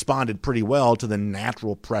responded pretty well to the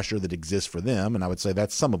natural pressure that exists for them. And I would say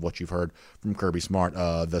that's some of what you've heard from Kirby Smart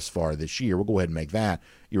thus far this year. We'll go ahead and make that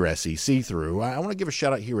your SEC through. I want to give a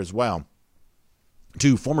shout out here as well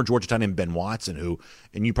to former Georgia tight end Ben Watson, who,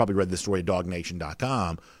 and you probably read this story at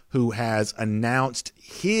DogNation.com, who has announced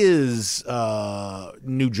his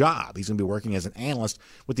new job. He's going to be working as an analyst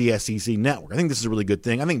with the SEC Network. I think this is a really good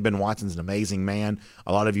thing. I think Ben Watson's an amazing man.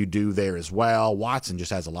 A lot of you do there as well. Watson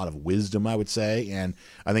just has a lot of wisdom, I would say, and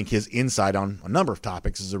I think his insight on a number of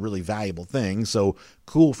topics is a really valuable thing, so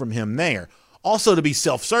cool from him there. Also, to be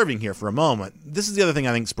self-serving here for a moment, this is the other thing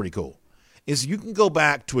I think is pretty cool, is you can go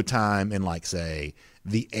back to a time in, like, say,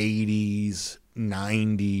 the 80s,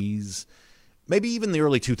 90s, maybe even the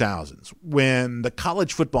early 2000s, when the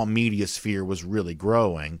college football media sphere was really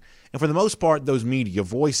growing. And for the most part, those media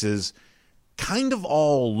voices kind of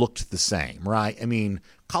all looked the same, right? I mean,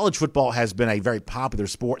 college football has been a very popular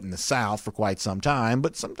sport in the South for quite some time,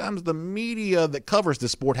 but sometimes the media that covers the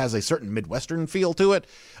sport has a certain Midwestern feel to it.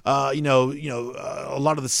 A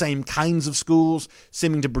lot of the same kinds of schools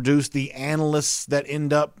seeming to produce the analysts that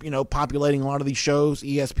end up, populating a lot of these shows,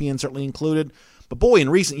 ESPN certainly included. But boy, in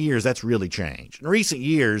recent years, that's really changed. In recent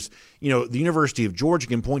years, the University of Georgia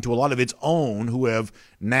can point to a lot of its own who have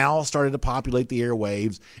now started to populate the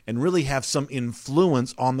airwaves and really have some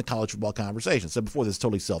influence on the college football conversation. So before, this is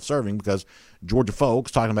totally self-serving because Georgia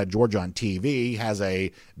folks talking about Georgia on TV has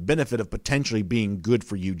a benefit of potentially being good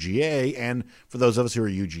for UGA. And for those of us who are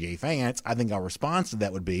UGA fans, I think our response to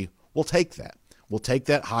that would be, we'll take that. We'll take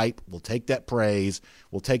that hype. We'll take that praise.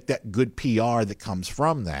 We'll take that good PR that comes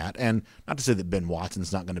from that. And not to say that Ben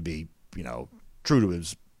Watson's not going to be, true to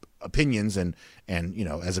his opinions and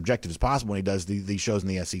as objective as possible when he does these shows in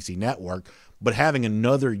the SEC Network. But having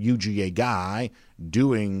another UGA guy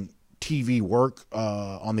doing TV work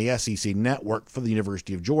on the SEC Network for the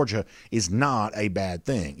University of Georgia is not a bad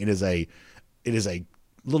thing. It is a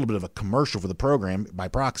little bit of a commercial for the program by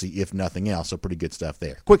proxy, if nothing else. So pretty good stuff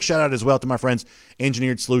there. Quick shout out as well to my friends,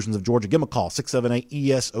 Engineered Solutions of Georgia. Give them a call,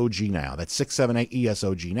 678-ESOG now. That's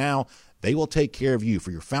 678-ESOG now. They will take care of you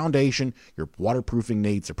for your foundation, your waterproofing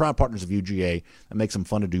needs. They're proud partners of UGA. That makes them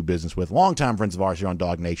fun to do business with. Longtime friends of ours here on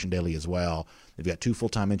Dog Nation Daily as well. They've got 2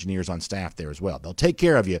 full-time engineers on staff there as well. They'll take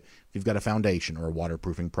care of you if you've got a foundation or a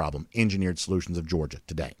waterproofing problem. Engineered Solutions of Georgia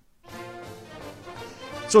today.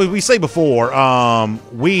 So as we say before,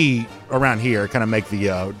 we around here kind of make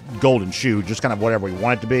the golden shoe just kind of whatever we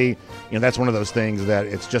want it to be. You know, that's one of those things that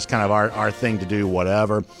it's just kind of our thing to do,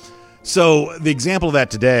 whatever. So the example of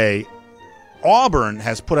that today, Auburn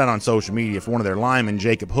has put out on social media for one of their linemen,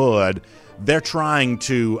 Jacob Hood. They're trying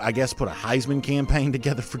to, I guess, put a Heisman campaign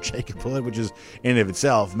together for Jacob Hood, which is in and of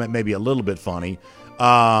itself maybe a little bit funny.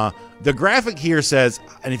 The graphic here says,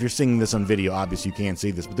 and if you're seeing this on video, obviously you can't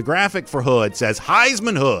see this, but the graphic for Hood says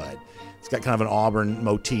Heisman Hood. It's got kind of an Auburn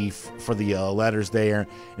motif for the letters there,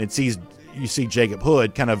 and you see Jacob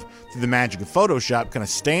Hood kind of through the magic of Photoshop kind of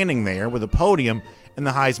standing there with a podium and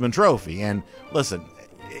the Heisman Trophy. And listen,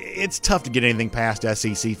 it's tough to get anything past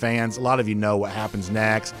SEC fans. A lot of you know what happens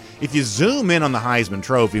next. If you zoom in on the Heisman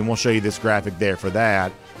Trophy, and we'll show you this graphic there for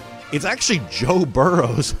that, it's actually Joe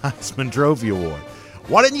Burrow's Heisman Trophy Award.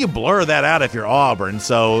 Why didn't you blur that out if you're Auburn?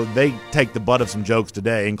 So they take the butt of some jokes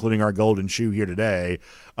today, including our golden shoe here today.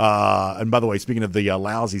 And by the way, speaking of the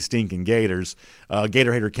lousy, stinking Gators,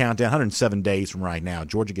 Gator Hater Countdown, 107 days from right now.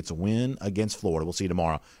 Georgia gets a win against Florida. We'll see you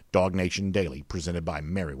tomorrow. Dog Nation Daily, presented by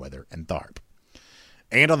Merriweather and Tharp.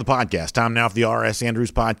 And on the podcast, time now for the R.S.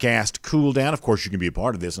 Andrews Podcast Cool Down. Of course, you can be a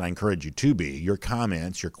part of this, and I encourage you to be. Your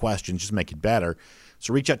comments, your questions, just make it better.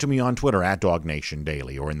 So reach out to me on Twitter at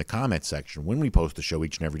DogNationDaily or in the comments section when we post the show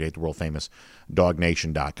each and every day at the world-famous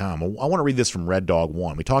DogNation.com. I want to read this from Red Dog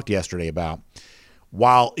 1. We talked yesterday about,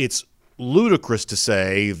 while it's ludicrous to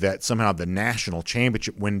say that somehow the national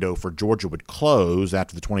championship window for Georgia would close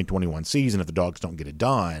after the 2021 season if the Dogs don't get it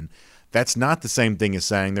done, that's not the same thing as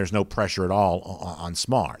saying there's no pressure at all on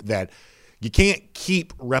Smart, that you can't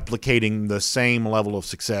keep replicating the same level of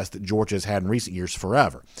success that Georgia has had in recent years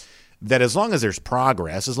forever. That as long as there's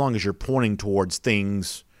progress, as long as you're pointing towards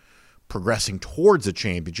things progressing towards a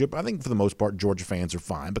championship, I think for the most part Georgia fans are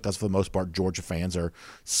fine, because for the most part Georgia fans are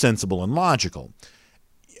sensible and logical.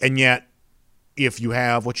 And yet, if you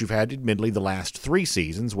have what you've had, admittedly, the last 3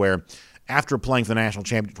 seasons, where after playing for the national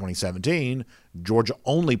championship in 2017, Georgia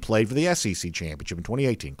only played for the SEC championship in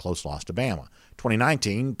 2018, close loss to Bama.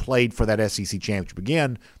 2019, played for that SEC championship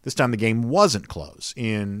again. This time the game wasn't close.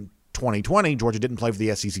 In 2020, Georgia didn't play for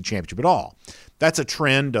the SEC championship at all. That's a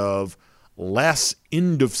trend of less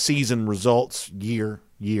end-of-season results year,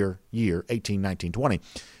 18, 19, 20,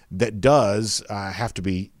 that does have to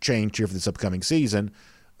be changed here for this upcoming season.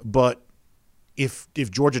 But if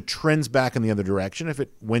Georgia trends back in the other direction, if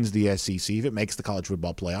it wins the SEC, if it makes the college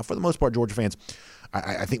football playoff, for the most part, Georgia fans,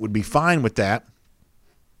 I think, would be fine with that,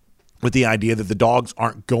 with the idea that the Dogs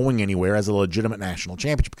aren't going anywhere as a legitimate national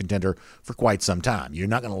championship contender for quite some time. You're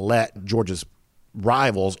not going to let Georgia's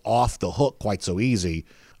rivals off the hook quite so easy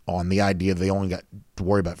on the idea that they only got to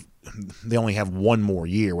worry about, they only have one more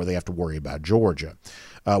year where they have to worry about Georgia.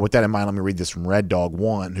 With that in mind, let me read this from Red Dog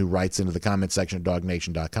 1, who writes into the comment section at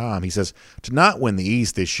DogNation.com. He says, to not win the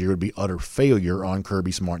East this year would be utter failure on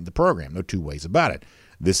Kirby Smart and the program. No two ways about it.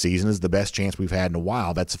 This season is the best chance we've had in a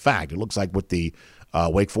while. That's a fact. It looks like with the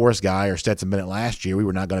Wake Forest guy or Stetson Bennett last year, we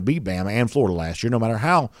were not going to beat Bama and Florida last year, no matter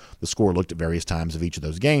how the score looked at various times of each of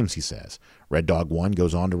those games, he says. Red Dog 1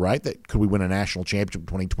 goes on to write that could we win a national championship in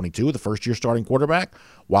 2022 with a first-year starting quarterback?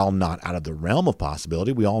 While not out of the realm of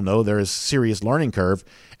possibility, we all know there is a serious learning curve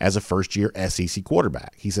as a first-year SEC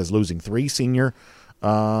quarterback. He says losing 3 senior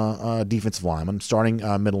defensive linemen, starting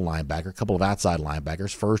middle linebacker, a couple of outside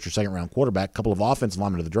linebackers, first or second round quarterback, a couple of offensive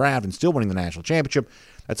linemen to the draft, and still winning the national championship.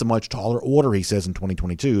 That's a much taller order, he says, in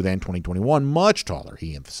 2022 than 2021. Much taller,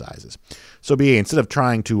 he emphasizes. So, BA, instead of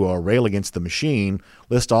trying to rail against the machine,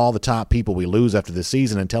 list all the top people we lose after this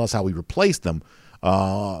season and tell us how we replace them,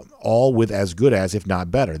 all with as good as, if not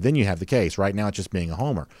better. Then you have the case. Right now it's just being a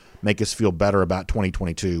homer. Make us feel better about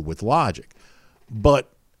 2022 with logic.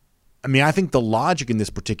 But I mean, I think the logic in this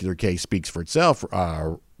particular case speaks for itself,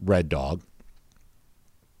 Red Dog,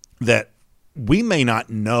 that we may not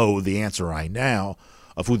know the answer right now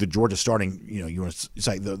of who the Georgia starting, you want to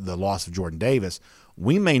say the loss of Jordan Davis.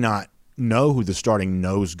 We may not know who the starting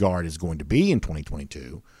nose guard is going to be in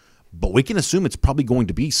 2022, but we can assume it's probably going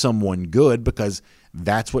to be someone good because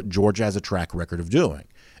that's what Georgia has a track record of doing.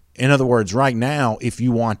 In other words, right now, if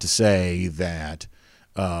you want to say that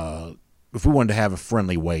if we wanted to have a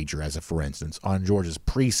friendly wager, as a for instance, on Georgia's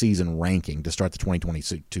preseason ranking to start the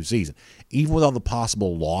 2022 season, even with all the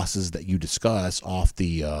possible losses that you discuss off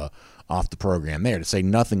the program there, to say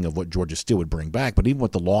nothing of what Georgia still would bring back, but even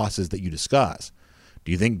with the losses that you discuss,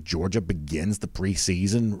 do you think Georgia begins the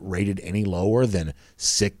preseason rated any lower than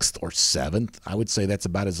 6th or 7th? I would say that's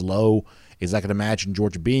about as low as I could imagine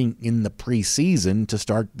Georgia being in the preseason to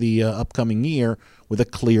start the upcoming year, with a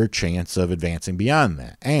clear chance of advancing beyond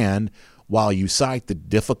that. And while you cite the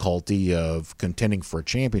difficulty of contending for a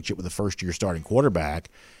championship with a first-year starting quarterback,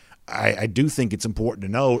 I do think it's important to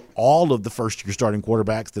note all of the first-year starting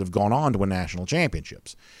quarterbacks that have gone on to win national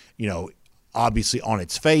championships. Obviously on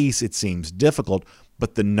its face it seems difficult,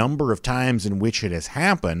 but the number of times in which it has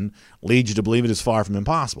happened leads you to believe it is far from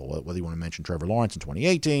impossible, whether you want to mention Trevor Lawrence in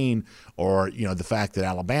 2018 or, the fact that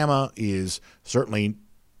Alabama is certainly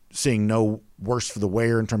seeing no worse for the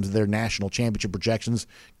wear in terms of their national championship projections,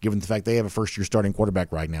 given the fact they have a first-year starting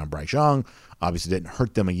quarterback right now in Bryce Young. Obviously didn't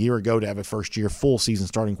hurt them a year ago to have a first-year full-season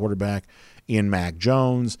starting quarterback in Mac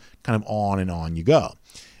Jones, kind of on and on you go.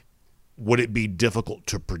 Would it be difficult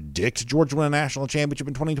to predict Georgia win a national championship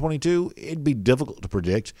in 2022? It'd be difficult to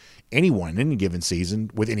predict anyone in any given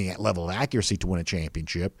season with any level of accuracy to win a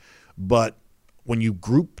championship. But when you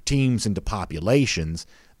group teams into populations,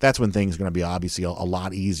 that's when things are going to be obviously a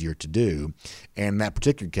lot easier to do. And in that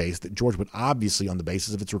particular case, that Georgia would obviously, on the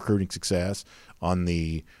basis of its recruiting success, on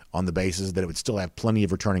the basis that it would still have plenty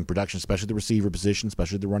of returning production, especially the receiver position,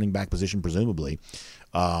 especially the running back position, presumably,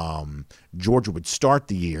 Georgia would start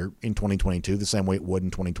the year in 2022 the same way it would in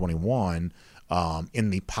 2021, in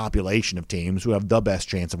the population of teams who have the best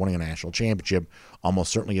chance of winning a national championship,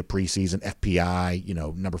 almost certainly a preseason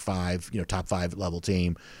FPI, number 5, top 5 level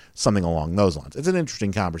team, something along those lines. It's an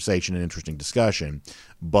interesting conversation, an interesting discussion,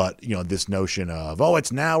 but this notion of,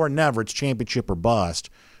 it's now or never, it's championship or bust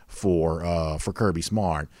for Kirby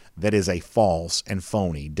Smart, that is a false and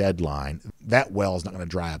phony deadline. That well is not going to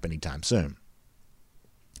dry up anytime soon.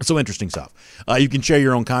 So interesting stuff. You can share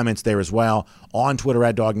your own comments there as well on Twitter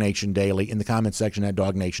at DogNationDaily, in the comments section at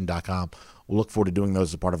DogNation.com. We'll look forward to doing those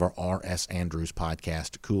as a part of our R.S. Andrews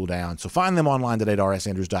podcast, Cool Down. So find them online today at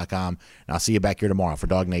rsandrews.com, and I'll see you back here tomorrow for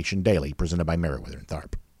Dog Nation Daily, presented by Meriwether and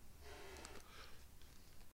Tharp.